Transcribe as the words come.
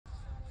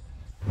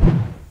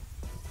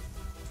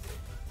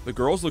The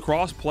girls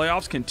lacrosse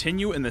playoffs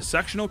continue in the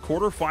sectional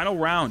quarterfinal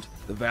round.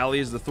 The Valley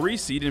is the 3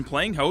 seed and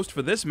playing host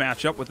for this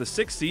matchup with the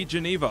 6 seed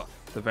Geneva.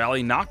 The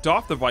Valley knocked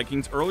off the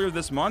Vikings earlier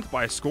this month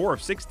by a score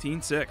of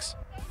 16-6.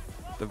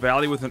 The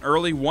Valley with an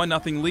early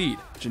 1-0 lead.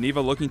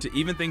 Geneva looking to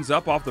even things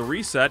up off the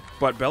reset,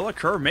 but Bella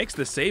Kerr makes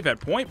the save at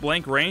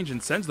point-blank range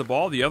and sends the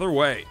ball the other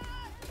way.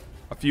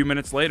 A few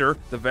minutes later,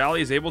 the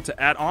Valley is able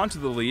to add on to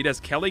the lead as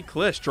Kelly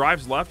Clish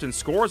drives left and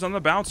scores on the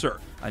bouncer.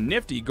 A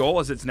nifty goal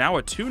as it's now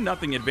a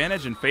 2-0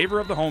 advantage in favor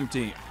of the home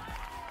team.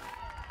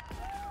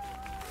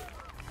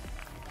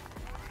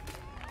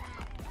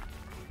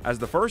 As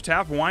the first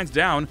half winds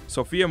down,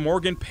 Sophia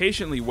Morgan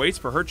patiently waits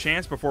for her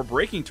chance before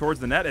breaking towards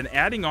the net and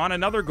adding on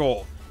another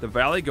goal. The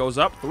Valley goes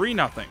up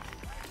 3-0.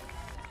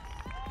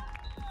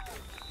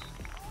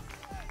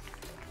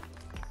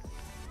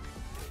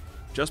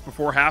 Just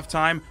before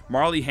halftime,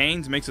 Marley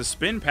Haynes makes a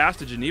spin pass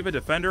to Geneva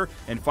defender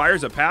and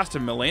fires a pass to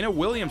Milena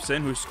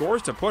Williamson, who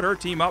scores to put her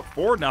team up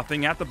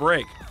 4-0 at the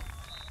break.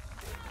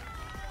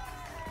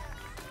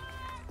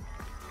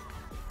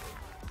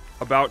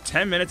 About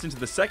 10 minutes into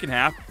the second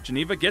half,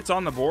 Geneva gets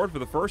on the board for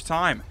the first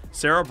time.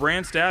 Sarah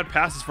Brandstad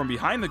passes from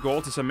behind the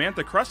goal to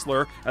Samantha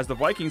Kressler as the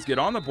Vikings get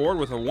on the board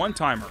with a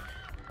one-timer.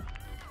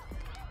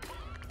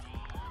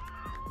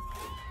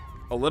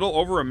 A little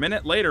over a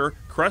minute later,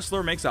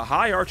 Kressler makes a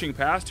high-arching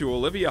pass to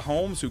Olivia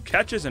Holmes, who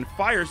catches and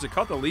fires to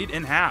cut the lead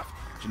in half.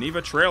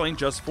 Geneva trailing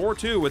just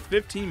 4-2 with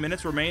 15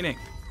 minutes remaining.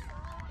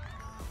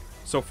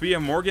 Sophia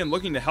Morgan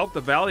looking to help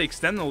the Valley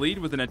extend the lead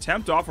with an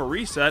attempt off a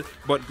reset,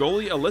 but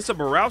goalie Alyssa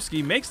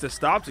Borowski makes the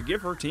stop to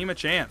give her team a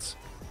chance.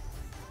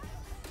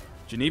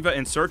 Geneva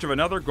in search of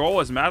another goal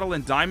as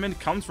Madeline Diamond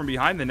comes from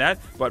behind the net,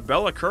 but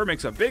Bella Kerr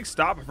makes a big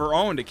stop of her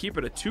own to keep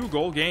it a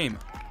 2-goal game.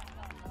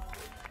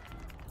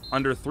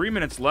 Under 3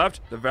 minutes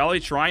left, the Valley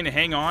trying to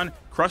hang on.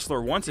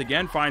 Kressler once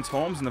again finds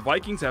Holmes, and the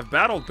Vikings have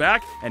battled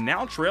back and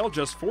now trail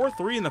just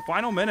 4-3 in the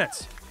final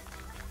minutes.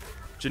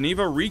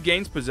 Geneva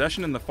regains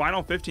possession in the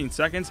final 15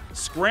 seconds,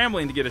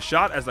 scrambling to get a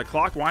shot as the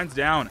clock winds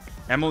down.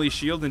 Emily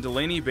Shield and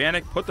Delaney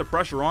Bannock put the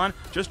pressure on,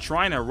 just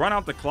trying to run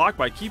out the clock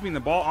by keeping the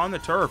ball on the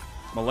turf.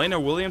 Milena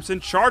Williamson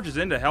charges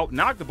in to help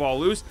knock the ball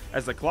loose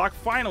as the clock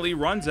finally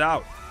runs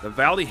out. The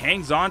Valley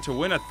hangs on to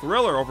win a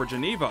thriller over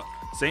Geneva.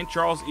 St.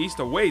 Charles East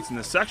awaits in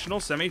the sectional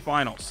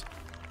semifinals.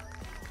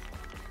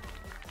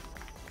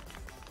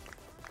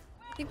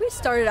 I think we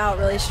started out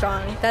really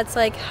strong. That's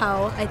like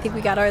how I think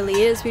we got our lead,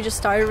 is we just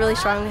started really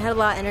strong. We had a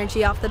lot of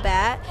energy off the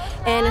bat,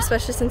 and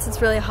especially since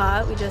it's really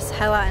hot, we just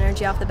had a lot of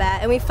energy off the bat,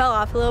 and we fell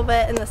off a little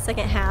bit in the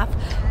second half,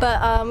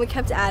 but we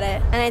kept at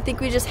it, and I think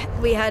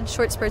we had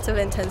short spurts of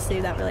intensity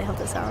that really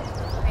helped us out.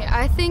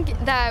 I think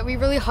that we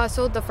really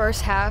hustled the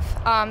first half.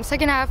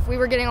 Second half, we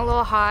were getting a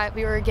little hot.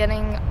 We were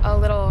getting a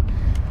little,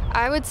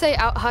 I would say,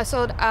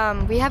 out-hustled.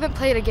 We haven't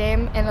played a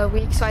game in a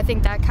week, so I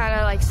think that kind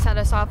of like set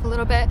us off a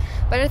little bit.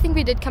 But I think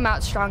we did come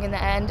out strong in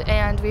the end,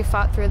 and we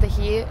fought through the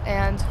heat,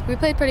 and we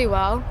played pretty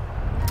well.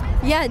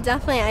 Yeah,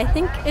 definitely. I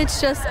think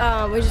it's just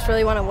we just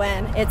really want to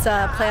win. It's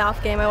a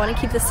playoff game. I want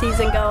to keep the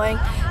season going.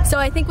 So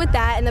I think with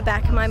that in the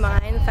back of my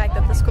mind, the fact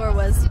that the score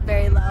was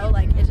very low,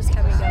 like it just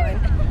kept me going.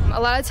 A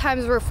lot of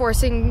times we're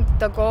forcing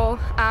the goal.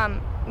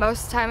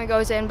 Most of the time it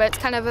goes in, but it's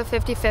kind of a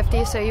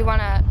 50-50, so you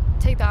want to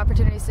take the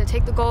opportunities to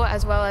take the goal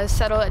as well as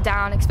settle it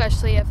down,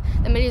 especially if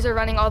the middies are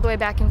running all the way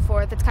back and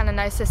forth. It's kind of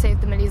nice to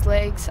save the middies'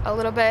 legs a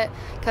little bit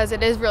because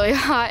it is really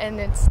hot and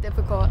it's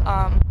difficult.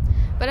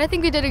 But I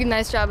think we did a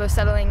nice job of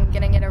settling,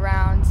 getting it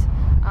around,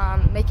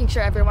 making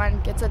sure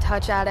everyone gets a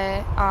touch at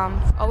it,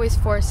 always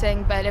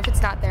forcing, but if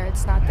it's not there,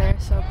 it's not there,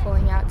 so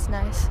pulling out is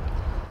nice.